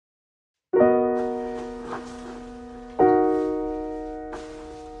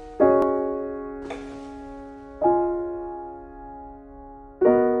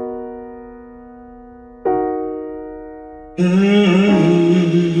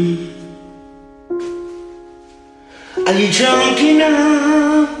Are you drunk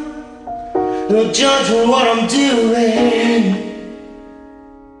enough? No judge on what I'm doing.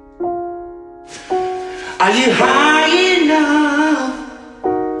 Are you high enough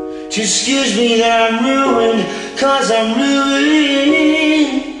to excuse me that I'm ruined? 'Cause I'm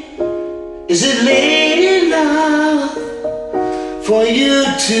ruined. Is it late enough for you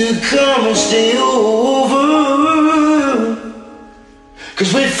to come and stay over?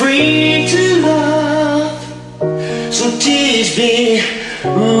 'Cause we're free to love, so tease me.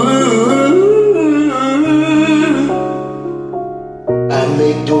 I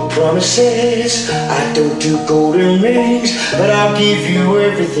make no promises, I don't do golden rings, but I'll give you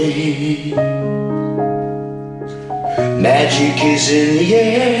everything. Magic is in the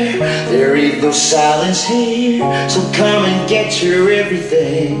air, there ain't no silence here, so come and get your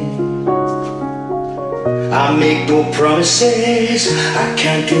everything. I make no promises, I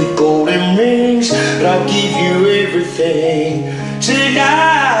can't do golden rings, but I'll give you everything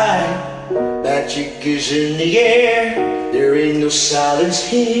tonight. Magic is in the air, there ain't no silence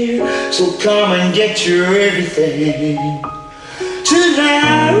here, so come and get your everything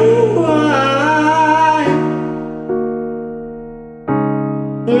tonight.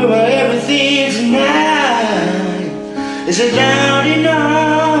 My everything tonight. Is it loud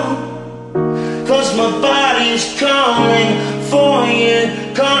enough? 'Cause my body's calling for you,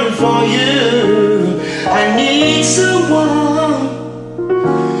 calling for you. I need someone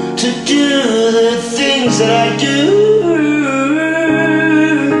to do the things that I do.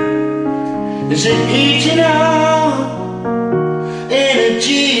 Is it heating up?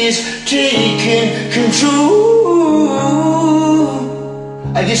 Energy is taking control.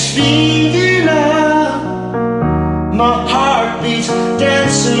 I just feel love, my heart beats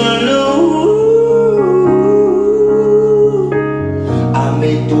dancing alone. I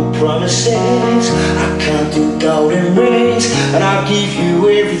make no promises, I can't do golden rings, but I'll give you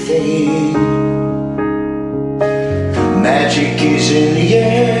everything. Magic is in the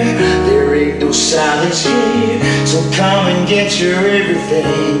air, there ain't no silence here, so come and get your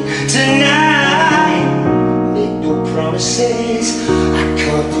everything tonight. Make no promises, I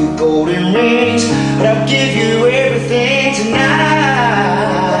can't do golden rings, but I'll give you everything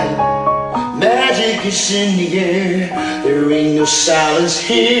tonight. Magic is in the air, there ain't no silence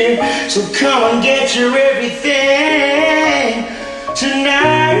here, so come and get your everything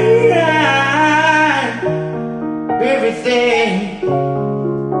tonight. Everything.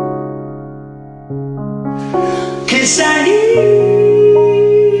 'Cause I need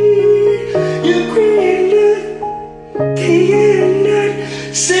your granddad, day and night.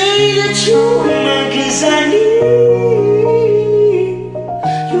 Say that you're mine, 'cause I need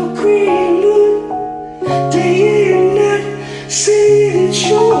your granddad, day and night. Say that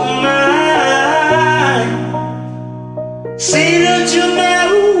you're mine. Say that you're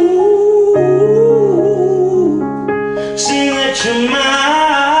mine. Say that you're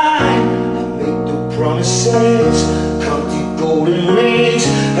mine. I make no promises, can't do golden rings,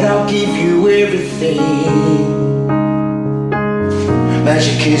 but I'll give you everything.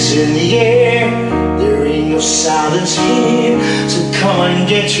 Magic is in the air, there ain't no silence here, so come and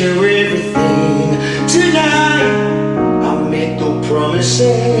get your everything tonight. I make no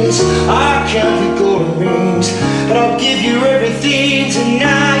promises, I can't do golden rings, but I'll give you everything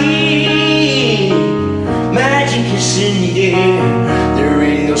tonight. Magic is in the air, there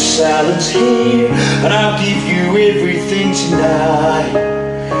ain't no silence here, but I'll give you everything tonight.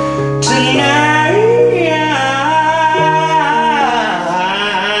 Tonight.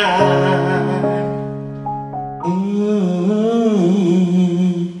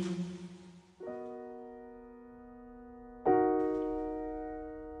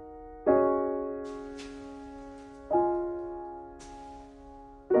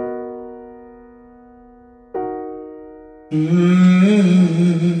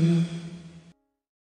 Mm-hmm.